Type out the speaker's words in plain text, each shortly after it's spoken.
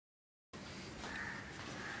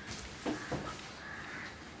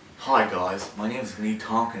Hi guys, my name is Vinny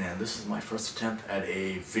Tonkin and this is my first attempt at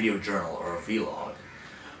a video journal or a vlog.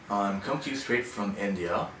 I'm coming to you straight from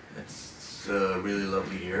India. It's really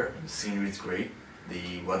lovely here. The scenery is great.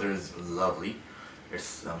 The weather is lovely.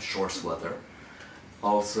 It's shorts weather.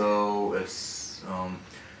 Also, it's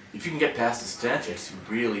if you can get past the stench, it's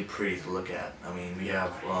really pretty to look at. I mean, we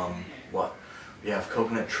have we have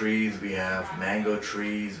coconut trees, we have mango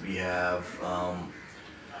trees, we have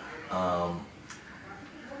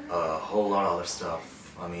a whole lot of other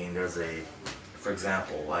stuff. I mean, for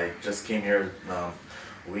example, I just came here a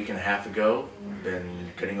week and a half ago. I've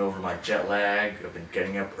been getting over my jet lag. I've been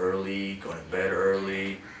getting up early, going to bed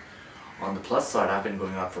early. On the plus side, I've been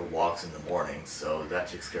going out for walks in the morning, so that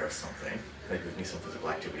takes care of something. That gives me some physical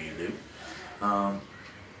activity to do.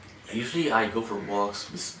 Usually I go for walks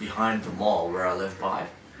behind the mall where I live by.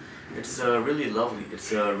 It's really lovely.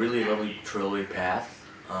 It's a really lovely trailway path.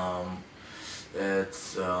 It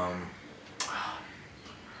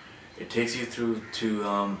takes you through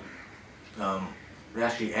to it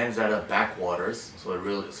actually ends at a backwaters, so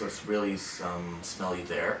it's really smelly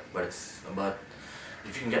there. But if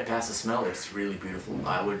you can get past the smell, it's really beautiful.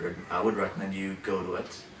 I would recommend you go to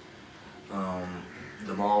it.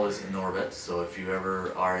 The mall is in Norbit, so if you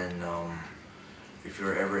ever are in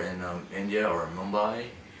India or Mumbai,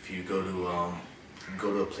 if you go to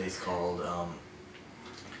a place called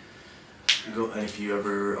and if you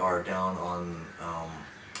ever are down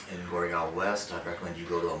in Goregaon West, I'd recommend you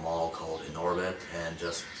go to a mall called Inorbit and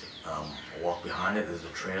just walk behind it. There's a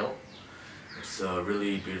trail. It's a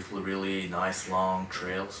really beautiful, really nice long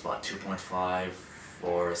trail. It's about 2.5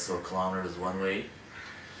 or so kilometers one way.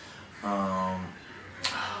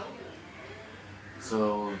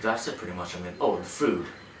 So that's it pretty much. I mean, oh, the food.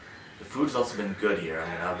 The food's also been good here. I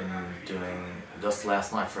mean, I've been doing, just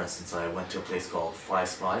last night for instance, I went to a place called Five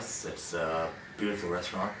Spice. It's a beautiful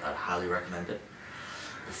restaurant. I'd highly recommend it.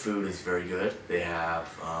 The food is very good. They have,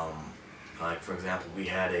 like for example, we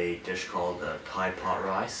had a dish called Thai pot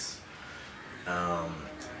rice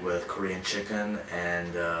with Korean chicken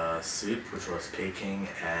and soup, which was Peking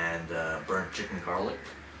and burnt chicken garlic.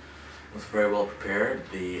 It was very well prepared.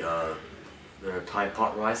 The Thai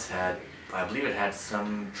pot rice had, I believe it had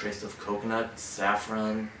some trace of coconut,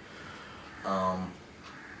 saffron, and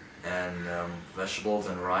vegetables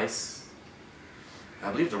and rice. I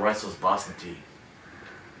believe the rice was basmati,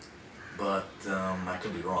 but I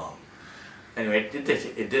could be wrong. Anyway,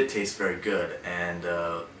 it did taste very good, and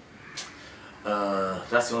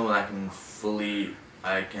that's the only one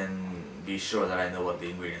I can be sure that I know what the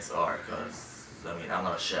ingredients are, because I mean, I'm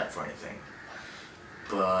not a chef or anything.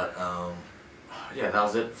 But yeah, that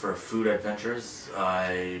was it for food adventures.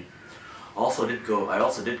 I also did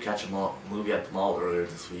catch a movie at the mall earlier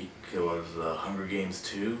this week. It was Hunger Games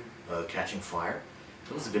 2, Catching Fire.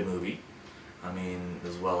 It was a good movie. I mean, it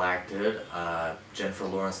was well acted. Jennifer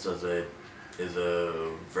Lawrence is a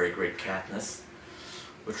very great Katniss.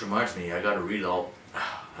 Which reminds me, I gotta read all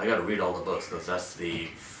the books, because that's the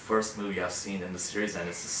first movie I've seen in the series, and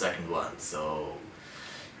it's the second one. So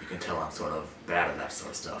you can tell I'm sort of bad at that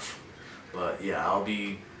sort of stuff. But yeah, I'll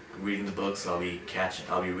be reading the books. I'll be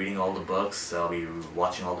reading all the books. I'll be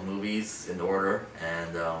watching all the movies in order,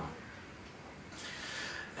 and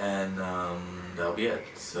that'll be it.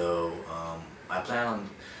 So I plan on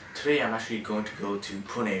today. I'm actually going to go to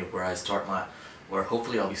Pune, where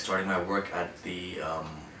hopefully I'll be starting my work at the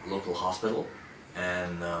local hospital,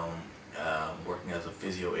 and working as a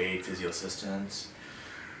physio aide, physio assistant.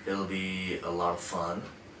 It'll be a lot of fun.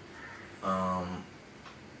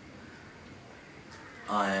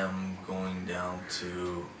 I am going down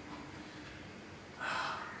to,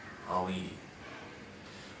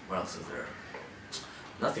 what else is there?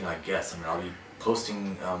 Nothing, I guess. I mean, I'll be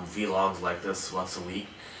posting vlogs like this once a week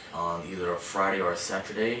on either a Friday or a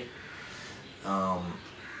Saturday,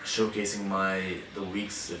 showcasing the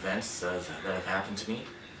week's events that have happened to me.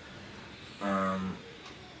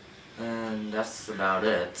 And that's about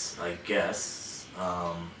it, I guess.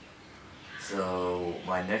 So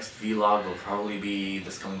my next vlog will probably be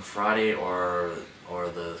this coming Friday or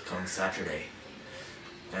the coming Saturday,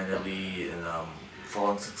 and it'll be in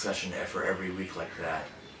following succession for every week like that.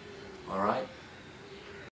 Alright?